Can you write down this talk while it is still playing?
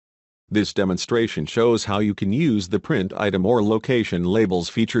This demonstration shows how you can use the print item or location labels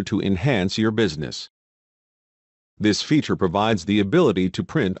feature to enhance your business. This feature provides the ability to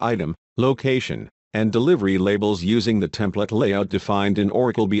print item, location, and delivery labels using the template layout defined in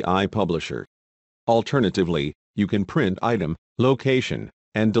Oracle BI Publisher. Alternatively, you can print item, location,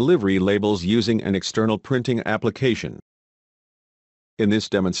 and delivery labels using an external printing application. In this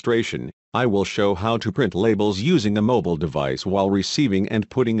demonstration, I will show how to print labels using a mobile device while receiving and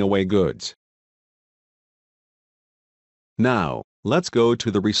putting away goods. Now, let's go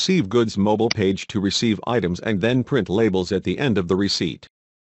to the Receive Goods mobile page to receive items and then print labels at the end of the receipt.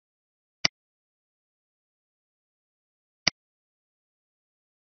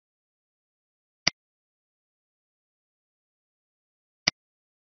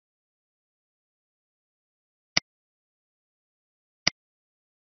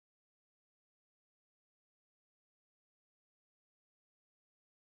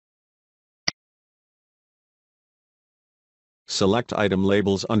 Select Item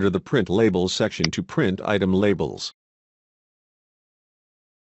Labels under the Print Labels section to print item labels.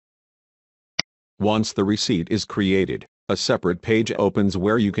 Once the receipt is created, a separate page opens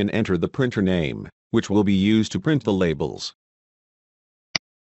where you can enter the printer name, which will be used to print the labels.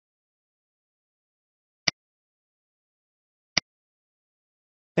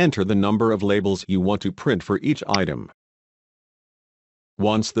 Enter the number of labels you want to print for each item.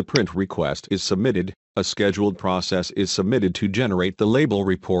 Once the print request is submitted, a scheduled process is submitted to generate the label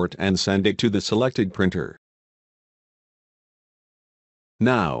report and send it to the selected printer.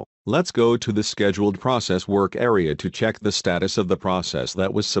 Now, let's go to the scheduled process work area to check the status of the process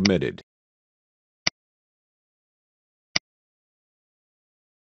that was submitted.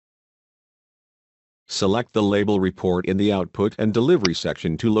 Select the label report in the Output and Delivery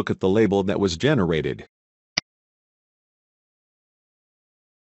section to look at the label that was generated.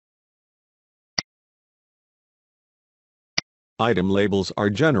 Item labels are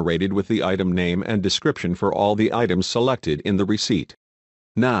generated with the item name and description for all the items selected in the receipt.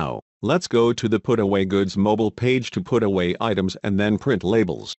 Now, let's go to the Put Away Goods mobile page to put away items and then print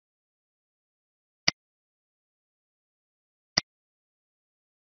labels.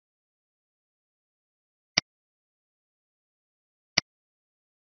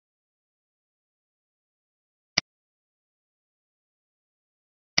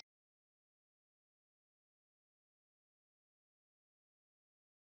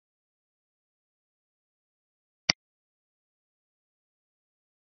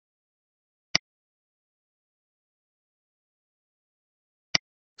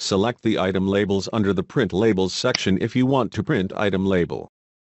 Select the item labels under the Print Labels section if you want to print item label.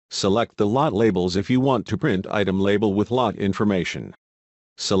 Select the lot labels if you want to print item label with lot information.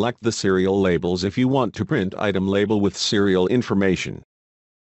 Select the serial labels if you want to print item label with serial information.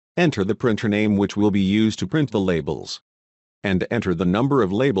 Enter the printer name which will be used to print the labels. And enter the number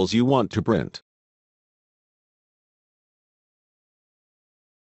of labels you want to print.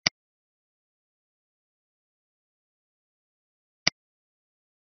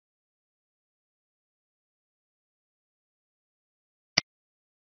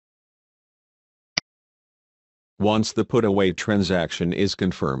 Once the put away transaction is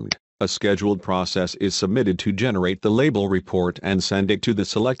confirmed, a scheduled process is submitted to generate the label report and send it to the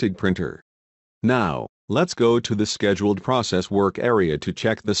selected printer. Now, let's go to the scheduled process work area to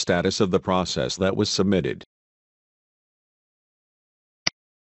check the status of the process that was submitted.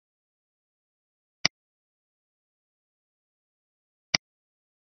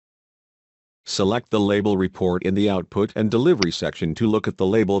 Select the label report in the Output and Delivery section to look at the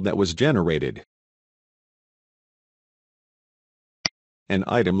label that was generated. An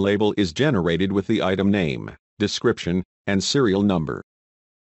item label is generated with the item name, description, and serial number.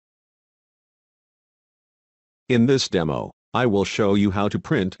 In this demo, I will show you how to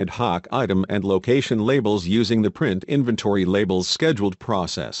print ad hoc item and location labels using the Print Inventory Labels scheduled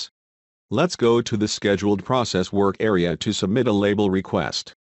process. Let's go to the scheduled process work area to submit a label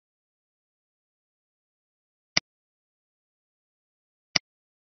request.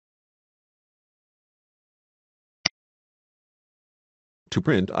 To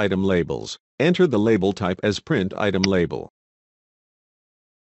print item labels, enter the label type as print item label.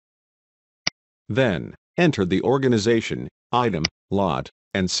 Then, enter the organization, item, lot,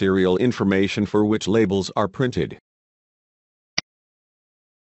 and serial information for which labels are printed.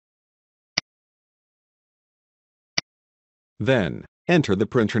 Then, enter the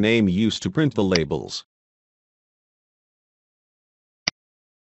printer name used to print the labels.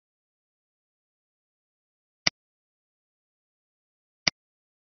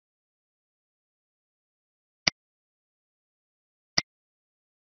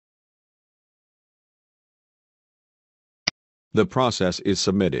 The process is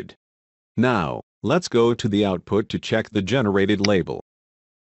submitted. Now, let's go to the output to check the generated label.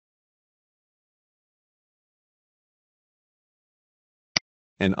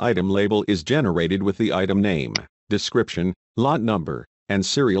 An item label is generated with the item name, description, lot number, and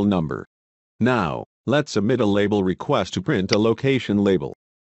serial number. Now, let's submit a label request to print a location label.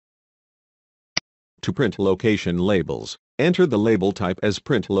 To print location labels, enter the label type as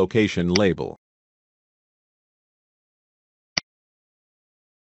print location label.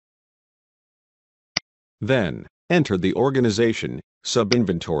 Then, enter the organization,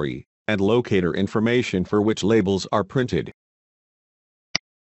 subinventory, and locator information for which labels are printed.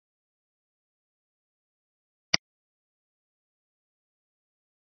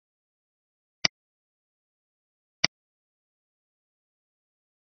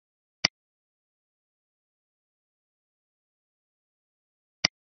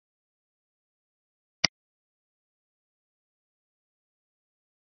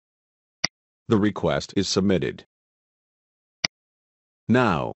 The request is submitted.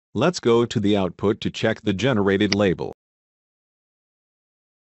 Now, let's go to the output to check the generated label.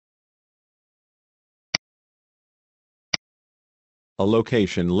 A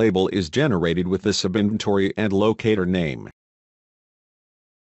location label is generated with the subinventory and locator name.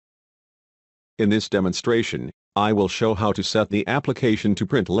 In this demonstration, I will show how to set the application to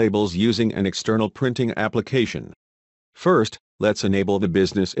print labels using an external printing application. First, let's enable the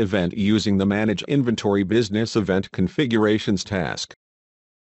business event using the Manage Inventory Business Event Configurations task.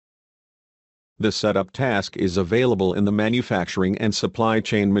 The setup task is available in the Manufacturing and Supply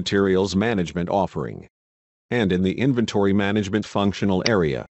Chain Materials Management offering, and in the Inventory Management functional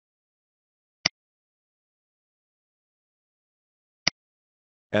area.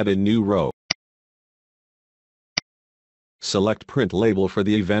 Add a new row. Select Print Label for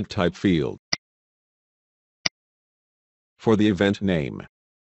the event type field. For the event name,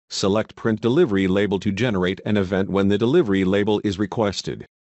 select Print Delivery Label to generate an event when the delivery label is requested.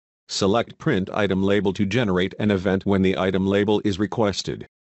 Select Print Item Label to generate an event when the item label is requested.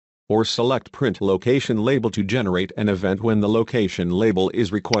 Or select Print Location Label to generate an event when the location label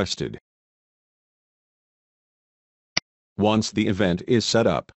is requested. Once the event is set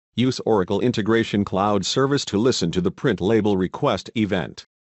up, use Oracle Integration Cloud Service to listen to the print label request event.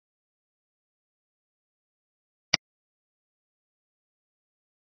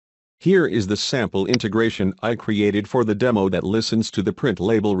 Here is the sample integration I created for the demo that listens to the print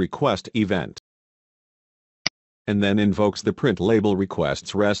label request event, and then invokes the print label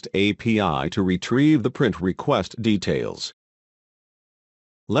requests REST API to retrieve the print request details.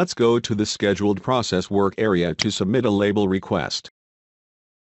 Let's go to the scheduled process work area to submit a label request.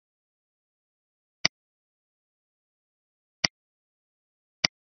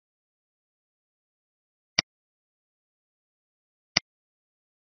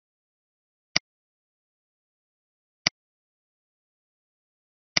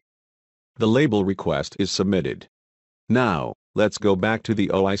 The label request is submitted. Now, let's go back to the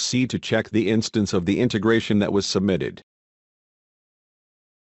OIC to check the instance of the integration that was submitted.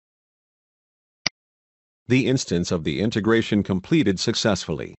 The instance of the integration completed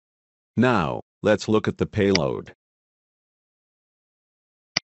successfully. Now, let's look at the payload.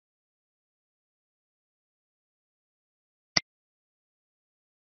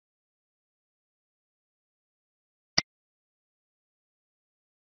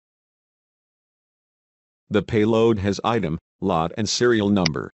 The payload has item, lot and serial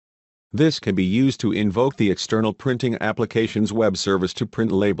number. This can be used to invoke the external printing application's web service to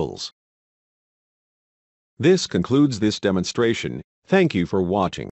print labels. This concludes this demonstration. Thank you for watching.